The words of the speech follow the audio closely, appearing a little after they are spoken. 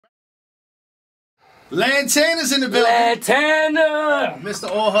Lantana's in the building. Lantana! Mr.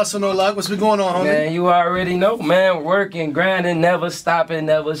 All Hustle No Luck. What's been going on, homie? Man, you already know, man. Working, grinding, never stopping,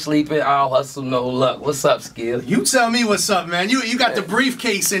 never sleeping. All hustle, no luck. What's up, Skill? You tell me what's up, man. You got the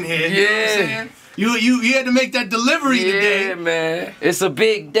briefcase in here. You know what I'm saying? You had to make that delivery today. Yeah, man. It's a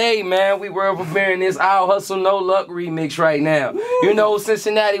big day, man. We were premiering this All Hustle No Luck remix right now. Woo. You know,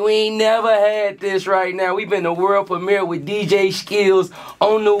 Cincinnati, we ain't never had this right now. We've been the world premiere with DJ Skills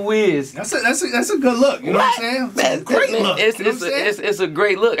on the Wiz. That's a good look. You know what I'm saying? It's a great look. It's a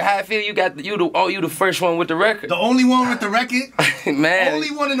great look. How I feel you the first one with the record. The only one with the record? Man. Only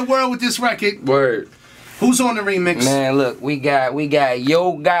one in the world with this record. Word. Who's on the remix? Man, look, we got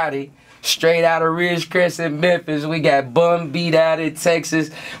Yo Gotti. Straight out of Ridgecrest in Memphis. We got Bun Beat out of Texas.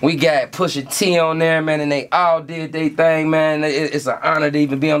 We got Pusha T on there, man, and they all did their thing, man. It's an honor to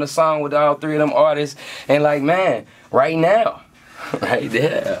even be on the song with all three of them artists. And like, man, right now, right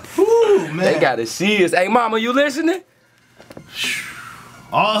there, ooh, man, they gotta see us. Hey, mama, you listening?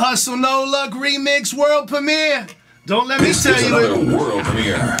 All Hustle No Luck remix world premiere. Don't let me tell you it. World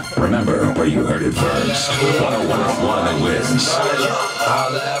premiere. Remember where you heard it first. 101 and wins.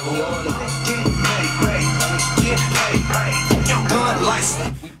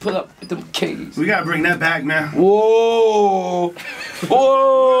 We pull up with them keys. We gotta bring that back, man. Whoa!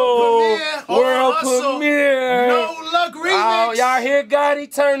 Whoa! World premiere! No Luck remix! Oh, y'all hear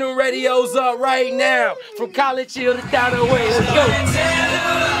Gotti? Turn them radios up right now. From College Hill to down the way. Let's go!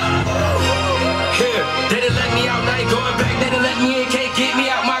 Here, they done let me out, now they going back. They done let me in, can't get me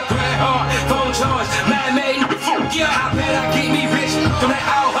out my grind hard. Phone charge, man-made, yeah, I bet I get me rich from that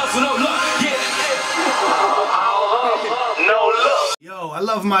All Hustle No Luck. No luck. Yo, I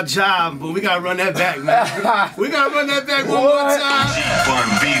love my job, but we gotta run that back, man. We gotta run that back one more time. Bun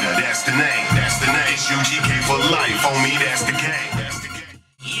Beater, that's the name, that's the name. It's UGK for life, homie, that's the game.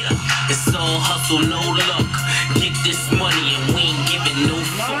 Yeah, it's all hustle, no luck. Get this money and we ain't giving no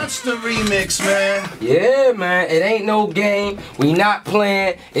fuck. Monster remix, man. Yeah, man, it ain't no game. We not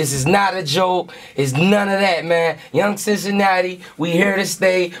playing. This is not a joke. It's none of that, man. Young Cincinnati, we here to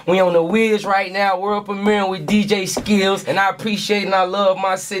stay. We on the Wiz right now. World premiering with DJ Skills, and I appreciate and I love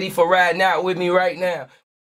my city for riding out with me right now.